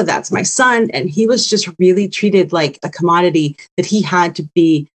 sofa, that's my son. And he was just really treated like a commodity that he had to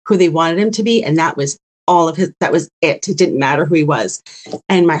be who they wanted him to be. And that was that was it. It didn't matter who he was.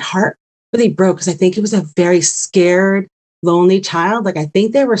 And my heart really broke because I think he was a very scared, lonely child. Like I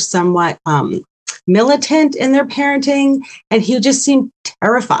think they were somewhat militant in their parenting, and he just seemed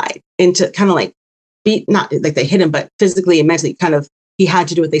terrified into kind of like not like they hit him, but physically and mentally kind of, he had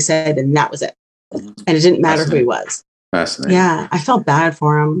to do what they said and that was it. And it didn't matter who he was. Fascinating. Yeah. I felt bad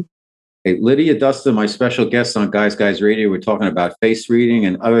for him. Hey, Lydia Dustin, my special guest on Guys Guys Radio. We're talking about face reading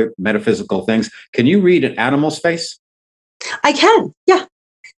and other metaphysical things. Can you read an animal's face? I can. Yeah.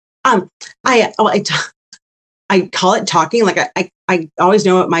 I call it talking. Like I always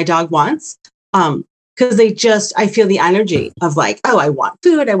know what my dog wants. Because I feel the energy of like, oh, I want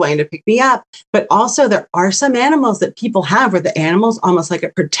food. I want you to pick me up. But also there are some animals that people have where the animal's almost like a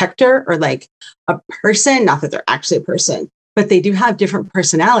protector or like a person, not that they're actually a person, but they do have different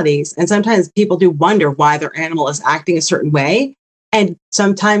personalities. And sometimes people do wonder why their animal is acting a certain way. And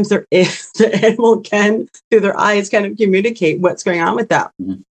sometimes the animal can, through their eyes, kind of communicate what's going on with them.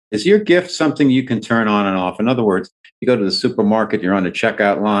 Mm-hmm. Is your gift something you can turn on and off? In other words, you go to the supermarket, you're on the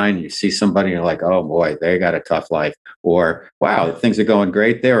checkout line, you see somebody, you're like, oh boy, they got a tough life. Or, wow, things are going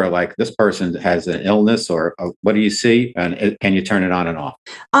great there. Or like, this person has an illness, or what do you see? And can you turn it on and off?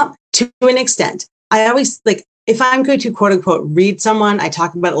 To an extent. I always like, if I'm going to quote unquote read someone, I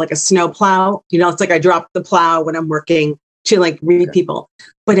talk about it like a snow plow. It's like I drop the plow when I'm working to like read people.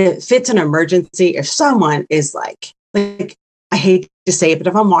 But if it's an emergency, if someone is like I hate to say it, but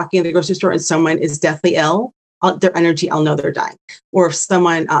if I'm walking in the grocery store and someone is deathly ill, their energy, I'll know they're dying. Or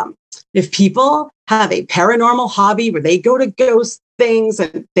if people have a paranormal hobby where they go to ghost things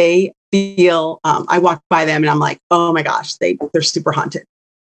and they feel, I walk by them and I'm like, oh my gosh, they're super haunted.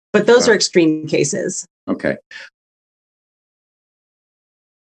 But those are extreme cases. Okay.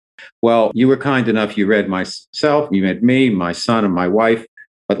 Well, you were kind enough. You read myself, you read me, my son, and my wife.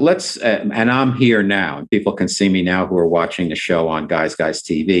 But let's, and I'm here now, and people can see me now who are watching the show on Guys Guys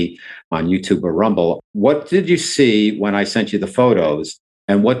TV on YouTube or Rumble. What did you see when I sent you the photos?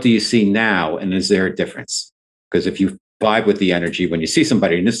 And what do you see now? And is there a difference? Because if you vibe with the energy when you see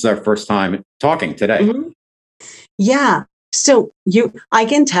somebody, and this is our first time talking today. Mm-hmm. Yeah. So I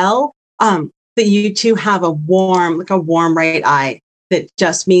can tell that you two have a warm right eye. That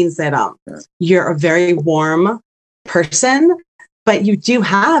just means that you're a very warm person, but you do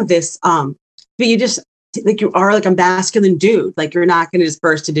have this, but you just like you are like a masculine dude. Like you're not going to just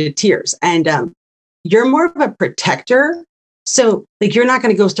burst into tears, and you're more of a protector. So like you're not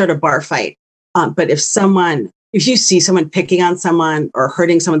going to go start a bar fight. But if you see someone picking on someone or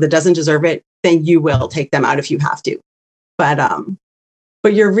hurting someone that doesn't deserve it, then you will take them out if you have to.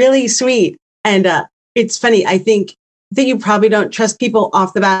 But you're really sweet. And it's funny. I think that you probably don't trust people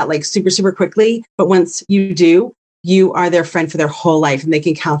off the bat, like super, super quickly. But once you do, you are their friend for their whole life and they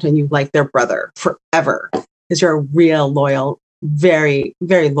can count on you like their brother forever because you're a real loyal, very,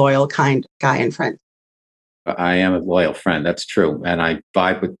 very loyal, kind guy and friend. I am a loyal friend. That's true. And I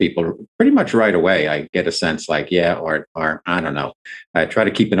vibe with people pretty much right away. I get a sense like, yeah, or I don't know. I try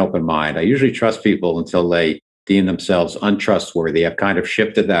to keep an open mind. I usually trust people until they deem themselves untrustworthy. I've kind of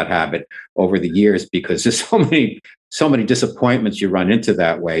shifted that habit over the years because there's so many disappointments you run into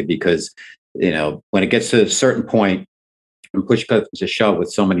that way because, when it gets to a certain point and push comes to shove with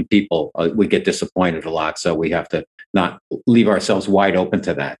so many people, we get disappointed a lot. So we have to not leave ourselves wide open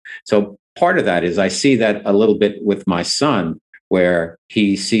to that. So part of that is I see that a little bit with my son, where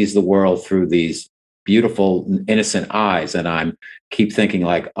he sees the world through these beautiful, innocent eyes. And I keep thinking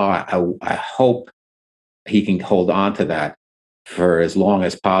like, oh, I hope he can hold on to that for as long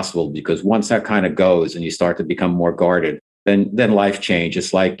as possible, because once that kind of goes and you start to become more guarded, then life changes.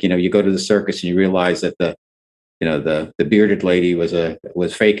 It's like, you go to the circus and you realize that the bearded lady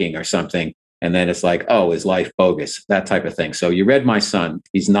was faking or something. And then it's like, oh, is life bogus? That type of thing. So you read my son,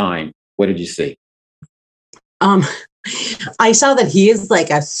 he's 9. What did you see? I saw that he is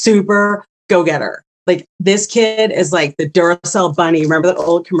like a super go-getter. Like this kid is like the Duracell bunny. Remember that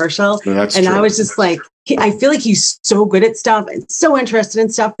old commercial? That's and true. I was just like, I feel like he's so good at stuff and so interested in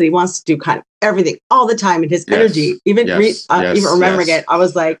stuff that he wants to do kind of everything all the time. And his energy, even remembering it, I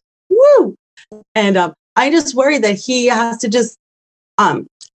was like, woo. And I just worry that he has to just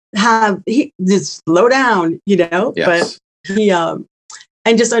just slow down, Yes. But he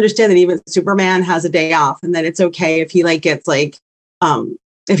and just understand that even Superman has a day off and that it's okay if he gets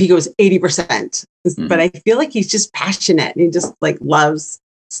if he goes 80%. Mm-hmm. But I feel like he's just passionate and he just loves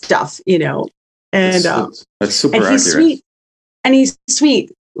stuff, and that's super and he's accurate. sweet. And he's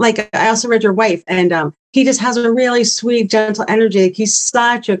sweet. Like I also read your wife, and he just has a really sweet, gentle energy. Like, he's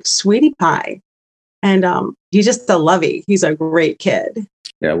such a sweetie pie. And he's just a lovey. He's a great kid.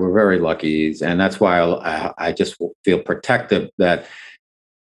 Yeah, we're very lucky. And that's why I just feel protective that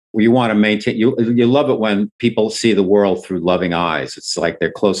you want to maintain. You love it when people see the world through loving eyes. It's like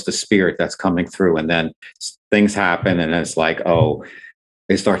they're close to spirit that's coming through. And then things happen and it's like, oh,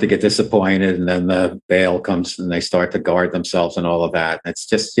 they start to get disappointed. And then the veil comes and they start to guard themselves and all of that. It's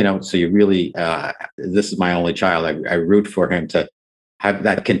just, so you really, this is my only child. I root for him to have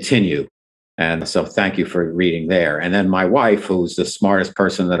that continue. And so thank you for reading there. And then my wife, who's the smartest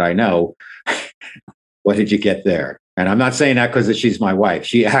person that I know, what did you get there? And I'm not saying that because she's my wife.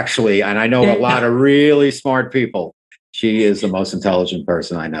 She actually, and I know a lot of really smart people. She is the most intelligent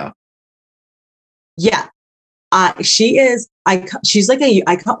person I know. Yeah, she is. She's like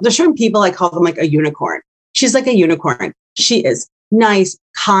there's certain people I call them like a unicorn. She's like a unicorn. She is nice,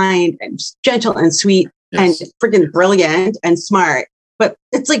 kind, and gentle and sweet, and freaking brilliant and smart. But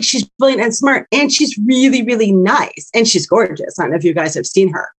it's like she's brilliant and smart, and she's really, really nice, and she's gorgeous. I don't know if you guys have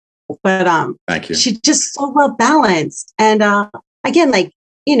seen her, but thank you. She's just so well balanced, and again,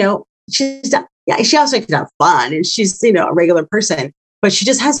 she also can have fun, and she's a regular person, but she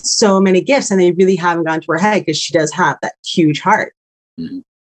just has so many gifts, and they really haven't gone to her head because she does have that huge heart. Mm-hmm.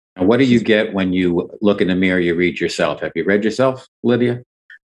 And what do you get when you look in the mirror? You read yourself. Have you read yourself, Lydia?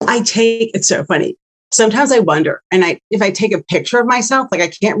 It's so funny. Sometimes I wonder, and if I take a picture of myself, I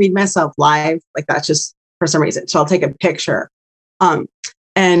can't read myself live, that's just for some reason. So I'll take a picture, and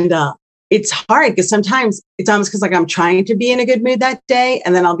it's hard because sometimes it's almost because I'm trying to be in a good mood that day,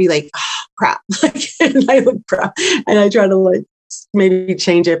 and then I'll be like, oh, crap, and I look crap, and I try to maybe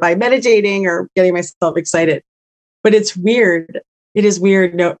change it by meditating or getting myself excited. But it's weird. It is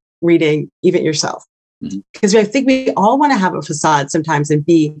weird reading even yourself, because I think we all want to have a facade sometimes and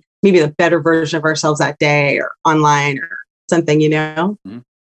be maybe the better version of ourselves that day or online or something,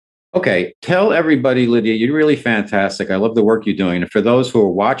 Okay. Tell everybody, Lydia, you're really fantastic. I love the work you're doing. And for those who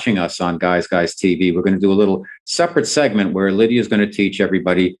are watching us on Guys TV, we're going to do a little separate segment where Lydia is going to teach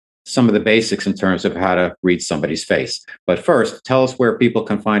everybody some of the basics in terms of how to read somebody's face. But first, tell us where people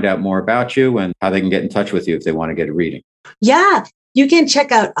can find out more about you and how they can get in touch with you if they want to get a reading. Yeah, you can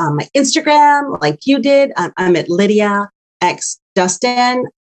check out my Instagram like you did. I'm at Lydia X Dustin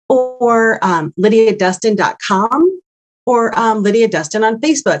or LydiaDustin.com or Lydia Dustin on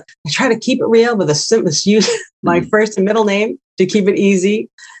Facebook. I try to keep it real with a simple use my first and middle name to keep it easy,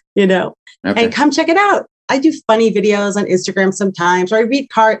 Okay. And come check it out. I do funny videos on Instagram sometimes, or I read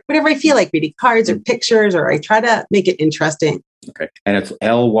whatever I feel like reading, cards or pictures, or I try to make it interesting. Okay. And it's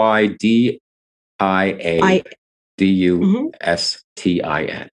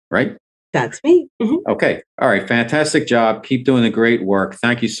LYDIADUSTIN, right? That's me. Mm-hmm. Okay. All right. Fantastic job. Keep doing the great work.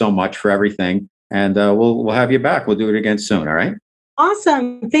 Thank you so much for everything. And we'll have you back. We'll do it again soon. All right.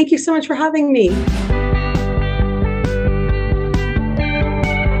 Awesome. Thank you so much for having me.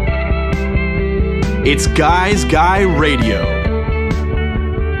 It's Guys Guy Radio.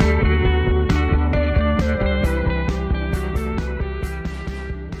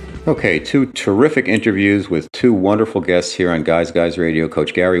 Okay, two terrific interviews with two wonderful guests here on Guys Guys Radio,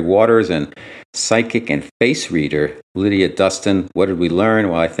 Coach Gary Waters and psychic and face reader Lydia Dustin. What did we learn?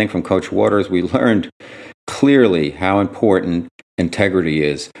 Well, I think from Coach Waters, we learned clearly how important integrity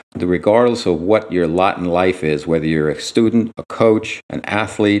is. Regardless of what your lot in life is, whether you're a student, a coach, an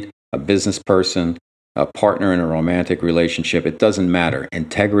athlete, a business person, a partner in a romantic relationship, it doesn't matter.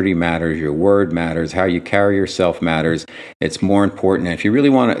 Integrity matters. Your word matters. How you carry yourself matters. It's more important. And if you really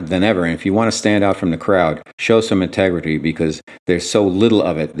want to, than ever, and if you want to stand out from the crowd, show some integrity because there's so little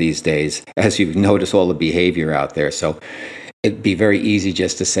of it these days, as you've noticed all the behavior out there. So it'd be very easy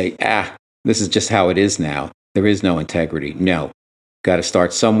just to say, this is just how it is now. There is no integrity. No. Got to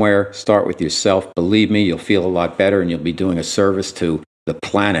start somewhere. Start with yourself. Believe me, you'll feel a lot better and you'll be doing a service to the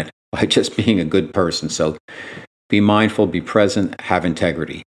planet by just being a good person. So be mindful, be present, have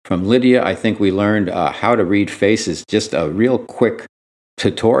integrity. From Lydia, I think we learned how to read faces, just a real quick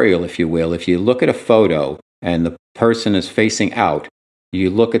tutorial, if you will. If you look at a photo and the person is facing out, you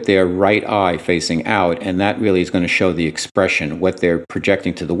look at their right eye facing out, and that really is going to show the expression, what they're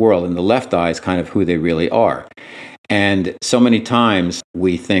projecting to the world. And the left eye is kind of who they really are. And so many times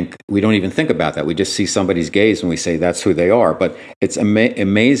we don't even think about that. We just see somebody's gaze and we say that's who they are. But it's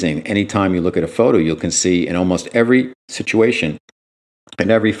amazing. Anytime you look at a photo, you can see in almost every situation, in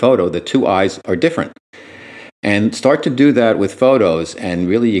every photo, the two eyes are different. And start to do that with photos, and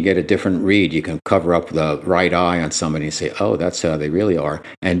really you get a different read. You can cover up the right eye on somebody and say, oh, that's how they really are.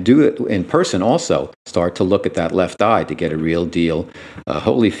 And do it in person also. Start to look at that left eye to get a real deal,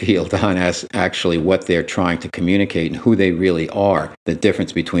 Holyfield on as actually what they're trying to communicate and who they really are, the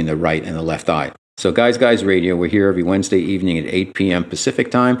difference between the right and the left eye. So Guys Guys Radio, we're here every Wednesday evening at 8 p.m. Pacific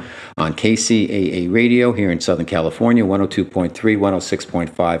time on KCAA Radio here in Southern California, 102.3,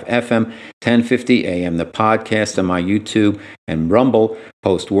 106.5 FM, 1050 AM. The podcast on my YouTube and Rumble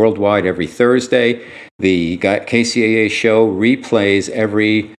post worldwide every Thursday. The KCAA show replays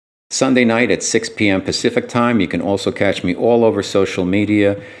every Sunday night at 6 p.m. Pacific time. You can also catch me all over social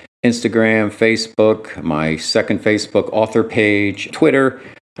media, Instagram, Facebook, my second Facebook author page, Twitter.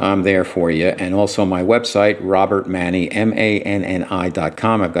 I'm there for you. And also my website, robertmanni,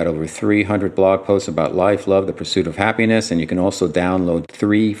 MANNI.com. I've got over 300 blog posts about life, love, the pursuit of happiness. And you can also download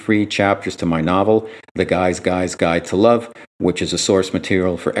 3 free chapters to my novel, The Guy's Guide to Love, which is a source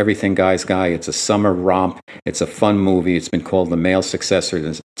material for everything Guy's Guy. It's a summer romp. It's a fun movie. It's been called the male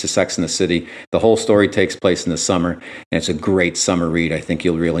successor to Sex and the City. The whole story takes place in the summer, and it's a great summer read. I think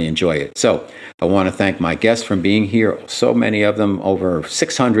you'll really enjoy it. So I want to thank my guests for being here. So many of them, over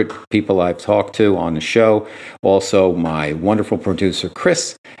 600 people I've talked to on the show. Also, my wonderful producer,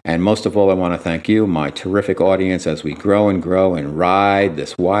 Chris. And most of all, I want to thank you, my terrific audience, as we grow and ride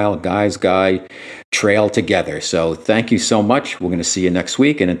this wild Guy's Guy trail together. So thank you so much. We're going to see you next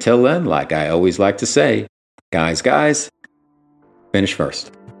week. And until then, like I always like to say, guys, finish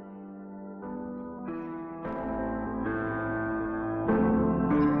first.